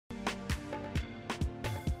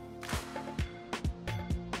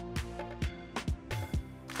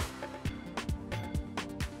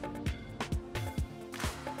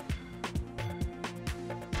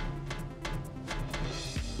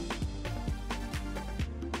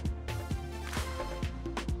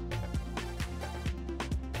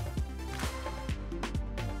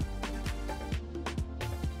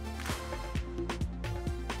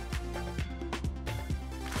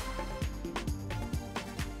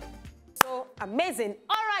Amazing.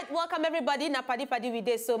 All right, welcome everybody. Na Padi with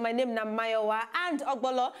this. So my name is Mayowa and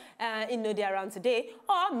Ogbolo. You they around today,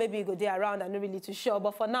 or maybe you go there around. I'm not really too sure.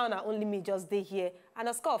 But for now, not only me just day here. And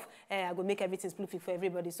of course, I go make everything fluffy for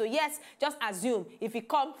everybody. So yes, just assume. If you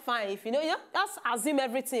come, fine. If you know, just assume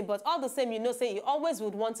everything. But all the same, say you always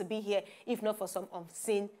would want to be here, if not for some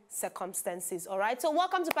unseen circumstances. All right. So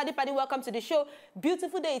welcome to Padi. Welcome to the show.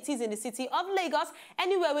 Beautiful day it is in the city of Lagos.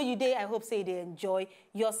 Anywhere where you day, I hope say they enjoy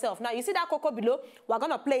yourself. Now you see that cocoa below. We're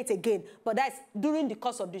gonna play it again, but that's during the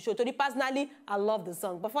course of the show. To me personally, I love the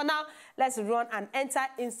song. But for now, let's run and enter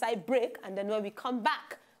inside break, and then when we come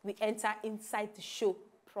back, we enter inside the show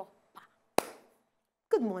proper.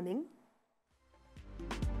 Good morning.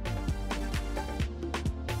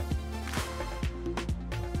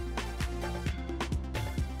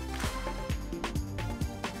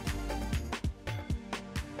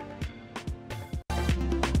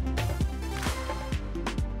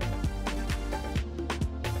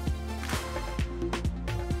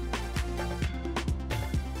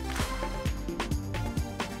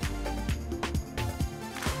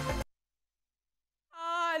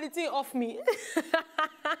 The thing off me.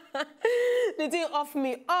 The thing off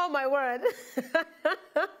me. Oh my word.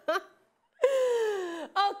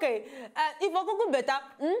 Okay. If I cook better,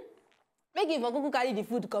 make if I cook carry the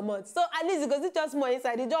food come out. So at least because it's just more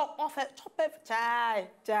inside. The door off it, chop it.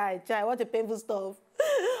 Chai. What a painful stuff. All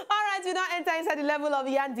right, we now enter inside the level of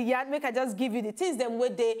yarn. Make I just give you the things them where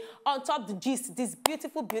they on top the gist this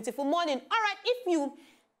beautiful morning. All right, if you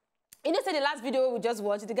say the last video we just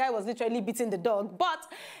watched, the guy was literally beating the dog, but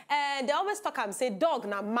they always talk and say dog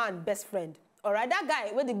na man best friend. All right, that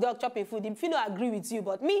guy when the dog chopping food, him feel no agree with you,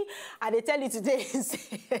 but me, I they tell you today.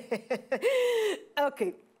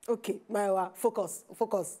 okay, my focus.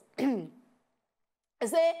 I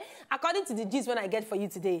say, according to the gist when I get for you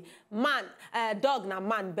today, dog na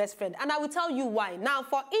man best friend. And I will tell you why. Now,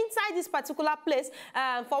 for inside this particular place,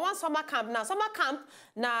 for one summer camp,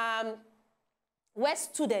 where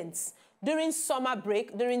students during summer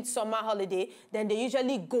break, during summer holiday, then they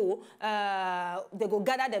usually go, they go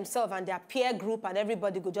gather themselves and their peer group and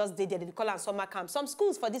everybody go just there. They call it summer camp. Some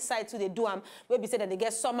schools for this side too, they do where we say that they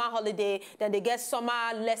get summer holiday, then they get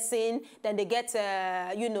summer lesson, then they get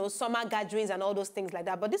summer gatherings and all those things like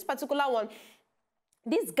that. But this particular one,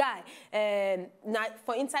 this guy,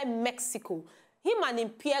 for inside Mexico, him and him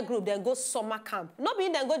peer group then go summer camp. Not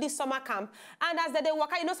being then go this summer camp. And as they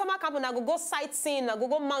walk out, summer camp and I go sightseeing, I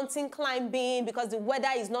go mountain climbing because the weather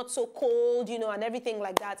is not so cold, and everything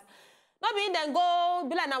like that. Not being then go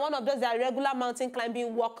be like one of those that regular mountain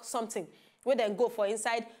climbing walk something. Where then go for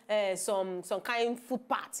inside some kind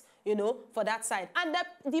footpath, for that side. And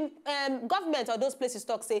the government or those places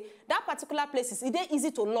talk say that particular place is easy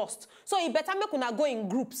to lost. So you better make una go in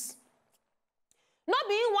groups. Not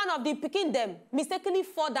being one of the Pikin them mistakenly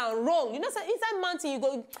fall down, roll. So inside mountain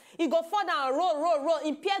you go fall down, roll.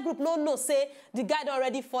 In peer group, no, say the guy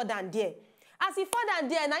already fall down there. As he fall down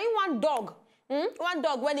there, now you one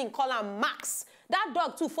dog when he call him Max. That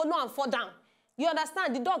dog too follow and fall down. You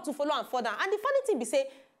understand? The dog too follow and fall down. And the funny thing be say,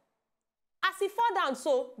 as he fall down,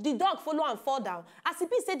 so the dog follow and fall down. As he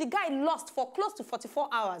be say, the guy lost for close to 44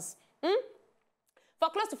 hours. For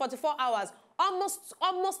close to 44 hours.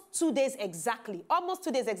 Almost 2 days exactly. Almost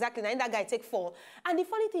 2 days exactly. Now that guy take 4. And the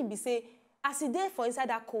funny thing be say, as he there for inside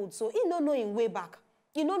that cold, so he don't know him way back.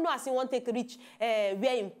 He don't know as he want to take reach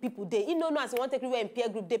where in people day. He don't know as he want to take where in peer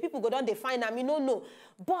group day. People go down, they find him. He don't know.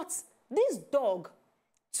 But this dog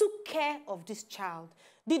took care of this child.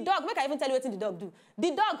 The dog, make I even tell you what the dog do.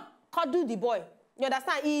 The dog cuddle the boy. You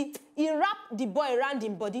understand? He wrap the boy around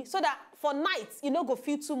his body so that for nights, he no go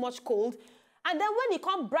feel too much cold. And then when he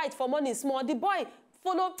come bright for morning small, the boy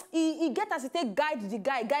follow, he get as he take guide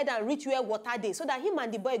and reach where water day, so that him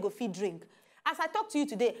and the boy go feed drink. As I talk to you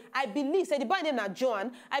today, I believe, say the boy name na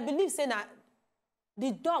John, I believe say na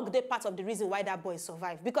the dog they part of the reason why that boy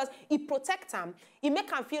survived. Because he protect him, he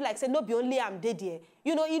make him feel like say no be only I'm dead here.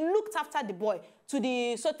 He looked after the boy to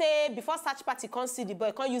the sote before search party can't see the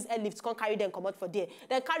boy, can't use airlift, can't carry them come out for there.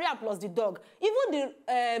 Then carry him plus the dog. Even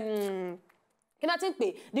the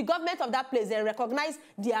the government of that place, they recognize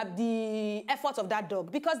the effort of that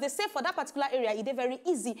dog because they say for that particular area, it is very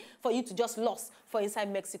easy for you to just lost for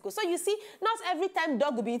inside Mexico. So you see, not every time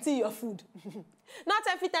dog will be eating your food. Not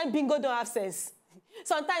every time bingo don't have sense.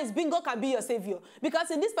 Sometimes bingo can be your savior because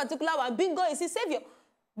in this particular one, bingo is his savior.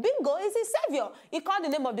 Bingo is his savior. He called the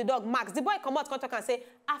name of the dog Max. The boy come out contact and say,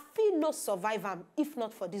 I feel no survive him if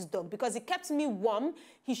not for this dog because he kept me warm.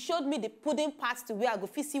 He showed me the pudding parts to where I go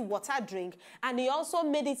see water drink, and he also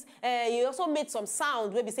made it. He also made some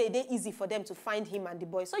sound where we say it easy for them to find him and the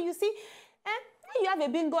boy. So you see, When you have a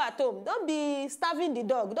bingo at home, don't be starving the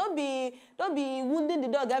dog. Don't be wounding the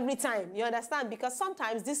dog every time. You understand? Because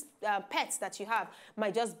sometimes these pets that you have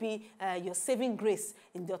might just be your saving grace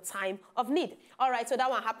in your time of need. All right, so that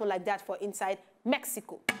one happened like that for inside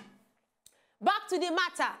Mexico. Back to the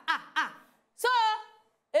matter. So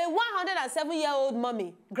a 107-year-old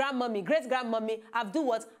mommy, grandmommy, great-grandmommy have do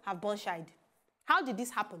what? Have born child. How did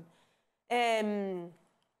this happen?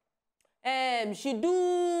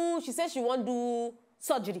 She said she won't do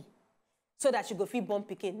surgery so that she go fit born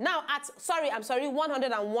pikin. Now I'm sorry,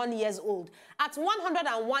 101 years old. At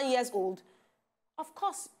 101 years old, of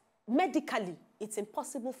course, medically, it's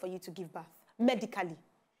impossible for you to give birth. Medically.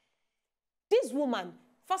 This woman,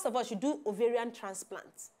 first of all, she do ovarian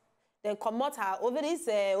transplant. Then come out her ovaries,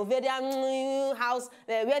 ovarian house,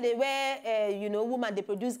 where woman, they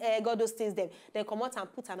produce egg, all those things. Then come out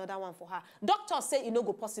and put another one for her. Doctors say it no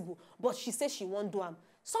go possible, but she says she won't do them.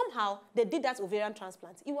 Somehow, they did that ovarian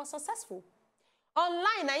transplant. It was successful.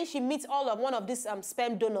 Online, and she meets one of these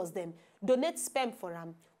sperm donors, them donate sperm for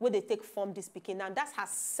them, where they take form this Pikin. And that's her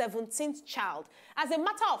 17th child. As a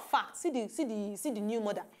matter of fact, see the new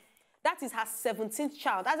mother. That is her 17th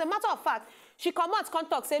child. As a matter of fact, she come out, come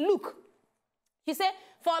talk, say, look. She say,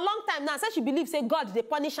 for a long time now, say she believes, say, God, they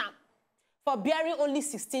punish her for bearing only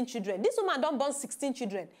 16 children. This woman don't born 16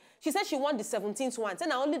 children. She said she want the 17th one.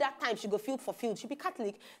 Then only that time she go field for field. She be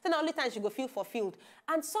Catholic. Then only time she go field for field.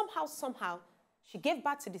 And somehow, she gave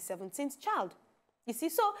birth to the 17th child. You see,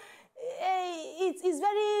 so it's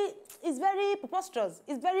very preposterous.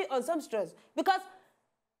 It's very unsumptuous. Because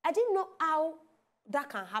I didn't know how that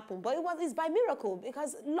can happen, but it's by miracle,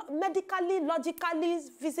 because medically, logically,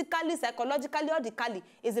 physically, psychologically, logically,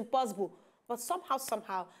 it's impossible. But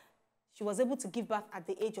somehow, she was able to give birth at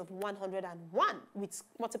the age of 101 with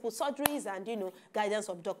multiple surgeries and, guidance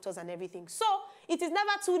of doctors and everything. So it is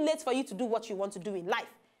never too late for you to do what you want to do in life.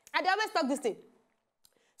 And they always talk this thing.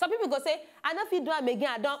 Some people go say, I know if you do it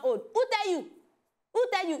again, I don't old. Who tell you? Who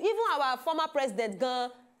tell you? Even our former president,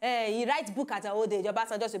 he writes book at her old age.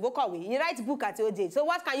 He writes book at your old age. So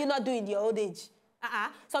what can you not do in your old age?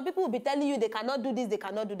 Some people will be telling you they cannot do this, they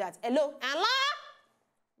cannot do that. Hello? Allah?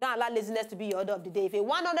 Don't allow laziness to be your order of the day. If a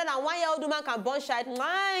 101-year-old woman can born child,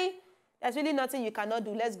 there's really nothing you cannot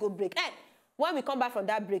do. Let's go break. When we come back from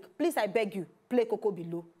that break, please, I beg you, play Coco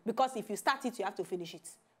Below. Because if you start it, you have to finish it.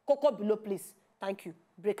 Coco Below, please. Thank you.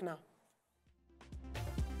 Break now.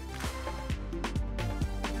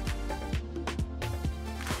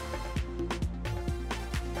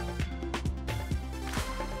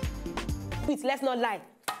 Let's not lie.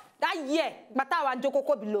 That year, Batawa and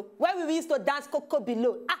Coco Below, where we used to dance Coco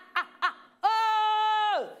Below.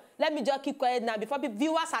 Oh! Let me just keep quiet now before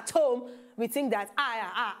viewers at home we think that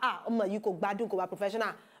you could badun go professional.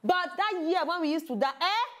 But that year when we used to dance,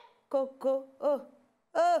 Coco,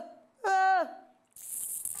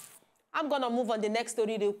 I'm gonna move on the next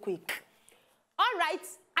story real quick. All right,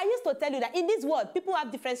 I used to tell you that in this world, people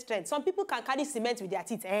have different strengths. Some people can carry cement with their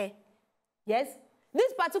teeth. Yes.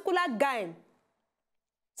 This particular guy,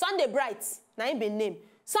 Sunday Bright, now him be name.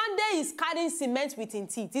 Sunday is carrying cement with his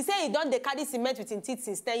teeth. He say he don't carry cement with his teeth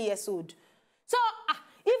since 10 years old. So,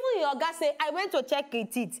 even your guy say, I went to check his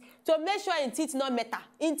teeth to make sure his teeth not metal.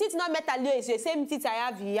 His teeth not metal, it's the same teeth I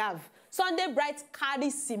have, he have. Sunday Bright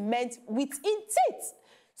carries cement with his teeth.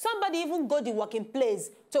 Somebody even go the working place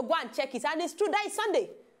to go and check it. And it's true, that is Sunday.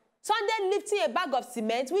 Sunday lifting a bag of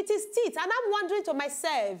cement with his teeth. And I'm wondering to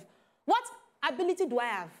myself, what ability do I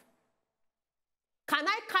have? Can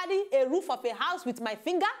I carry a roof of a house with my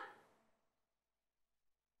finger?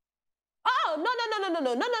 Oh,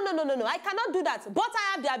 no. I cannot do that. But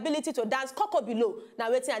I have the ability to dance Coco Below.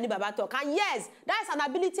 Now, waiting and Baba talk. And yes, that is an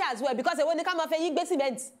ability as well, because when they come off a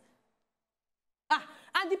cement.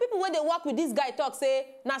 And the people when they work with this guy talk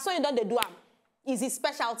say, now so you don't do him. It's his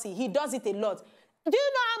specialty. He does it a lot. Do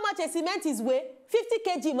you know how much a cement is weigh? 50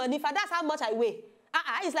 kg money. For that's how much I weigh.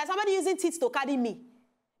 It's like somebody using teeth to carry me.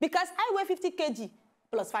 Because I weigh 50 kg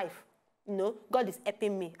plus 5. God is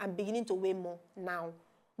helping me. I'm beginning to weigh more now.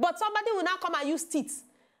 But somebody will now come and use teeth.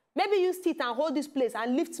 Maybe use teeth and hold this place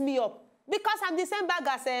and lift me up. Because I'm the same bag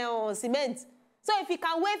as cement. So if he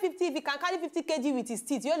can weigh 50, if he can carry 50 kg with his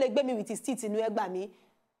teeth, you'll leg me with his teeth in me.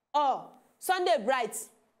 Oh, Sunday Bright.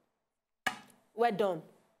 Well done.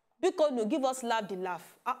 Because no, give us laugh the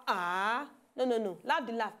laugh. No. Laugh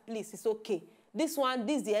the laugh, please. It's okay. This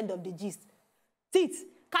is the end of the gist. Teeth,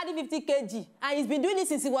 carry 50 kg. And he's been doing it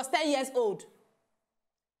since he was 10 years old.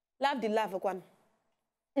 Laugh the laugh, one.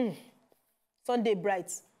 Sunday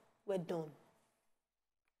Bright. Well done.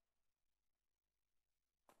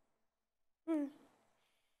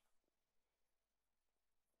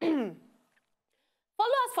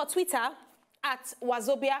 us for Twitter at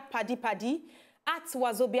Wazobia Paddy Paddy, at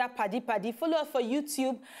Wazobia Paddy Paddy. Follow us for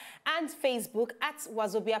YouTube and Facebook at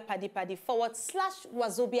Wazobia Paddy Paddy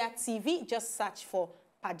 /Wazobia TV. Just search for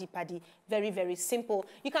Paddy Paddy. Very, very simple.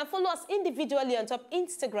 You can follow us individually on top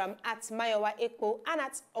Instagram at Mayowa Ekpo and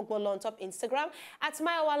at Ogbolo on top Instagram, at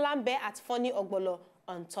Mayowa Lambe, at Funny Ogbolo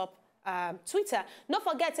on top Twitter. Don't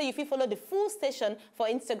forget if you follow the full station for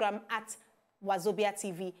Instagram at Wazobia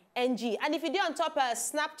TV NG. And if you do on top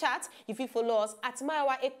Snapchat, if you follow us at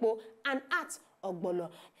Mayowa Ekpo and at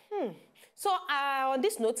Ogbolo. So on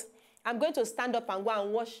this note, I'm going to stand up and go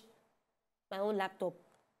and wash my own laptop.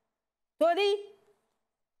 Tori,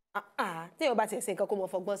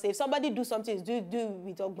 if somebody do something, do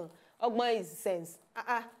with Ogbon. Ogbon is sense.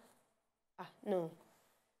 No.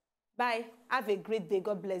 Bye. Have a great day.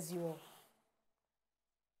 God bless you all.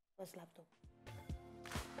 What's laptop?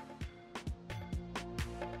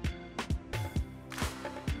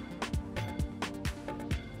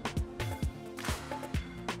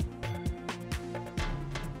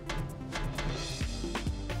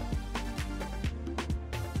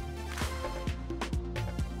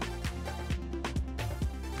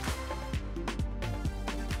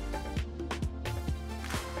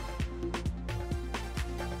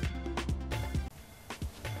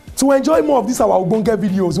 To enjoy more of these our Ogbonge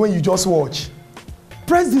videos when you just watch,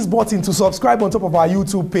 press this button to subscribe on top of our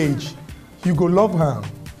YouTube page. You go love her.